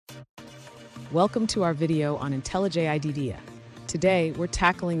Welcome to our video on IntelliJ IDEA. Today, we're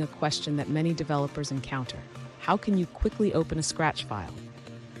tackling a question that many developers encounter. How can you quickly open a Scratch file?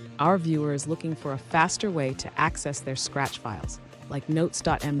 Our viewer is looking for a faster way to access their Scratch files, like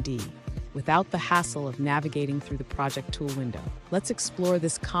notes.md, without the hassle of navigating through the project tool window. Let's explore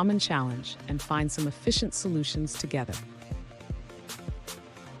this common challenge and find some efficient solutions together.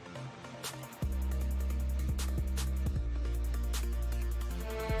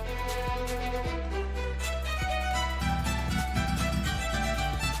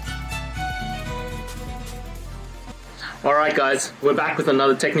 Alright guys, we're back with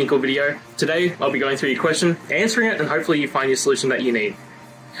another technical video. Today I'll be going through your question, answering it, and hopefully you find your solution that you need.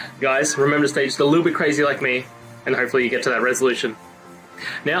 Guys, remember to stay just a little bit crazy like me, and hopefully you get to that resolution.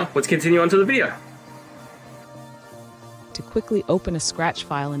 Now, let's continue on to the video. To quickly open a Scratch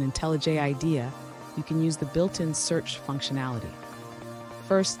file in IntelliJ IDEA, you can use the built-in search functionality.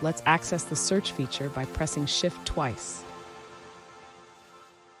 First, let's access the search feature by pressing Shift twice.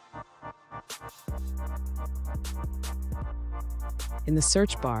 In the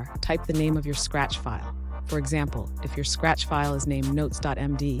search bar, type the name of your Scratch file. For example, if your Scratch file is named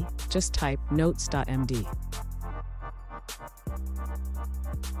notes.md, just type notes.md.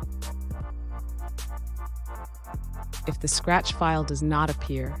 If the Scratch file does not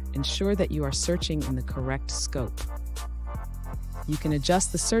appear, ensure that you are searching in the correct scope. You can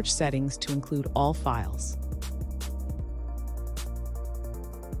adjust the search settings to include all files.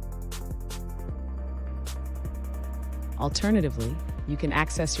 Alternatively, you can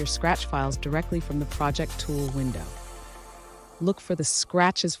access your Scratch files directly from the Project Tool window. Look for the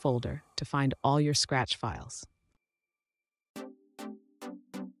Scratches folder to find all your Scratch files.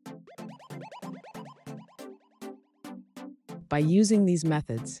 By using these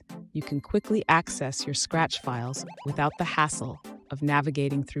methods, you can quickly access your Scratch files without the hassle of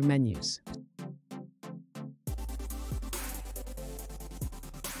navigating through menus.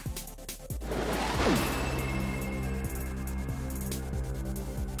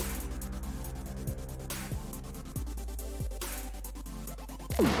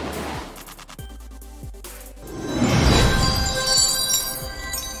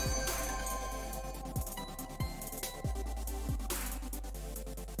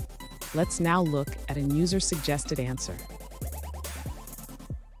 Let's now look at a user-suggested answer.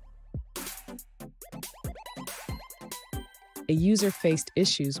 A user faced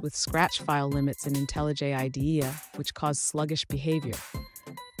issues with Scratch file limits in IntelliJ IDEA, which caused sluggish behavior.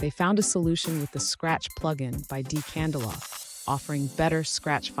 They found a solution with the Scratch plugin by dCandleoff, offering better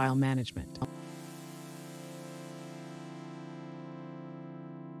Scratch file management.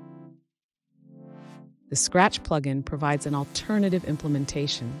 The Scratch plugin provides an alternative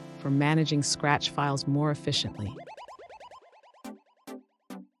implementation for managing Scratch files more efficiently.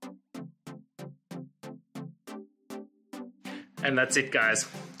 And that's it guys.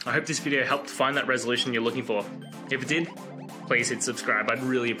 I hope this video helped find that resolution you're looking for. If it did, please hit subscribe, I'd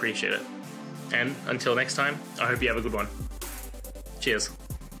really appreciate it. And until next time, I hope you have a good one. Cheers.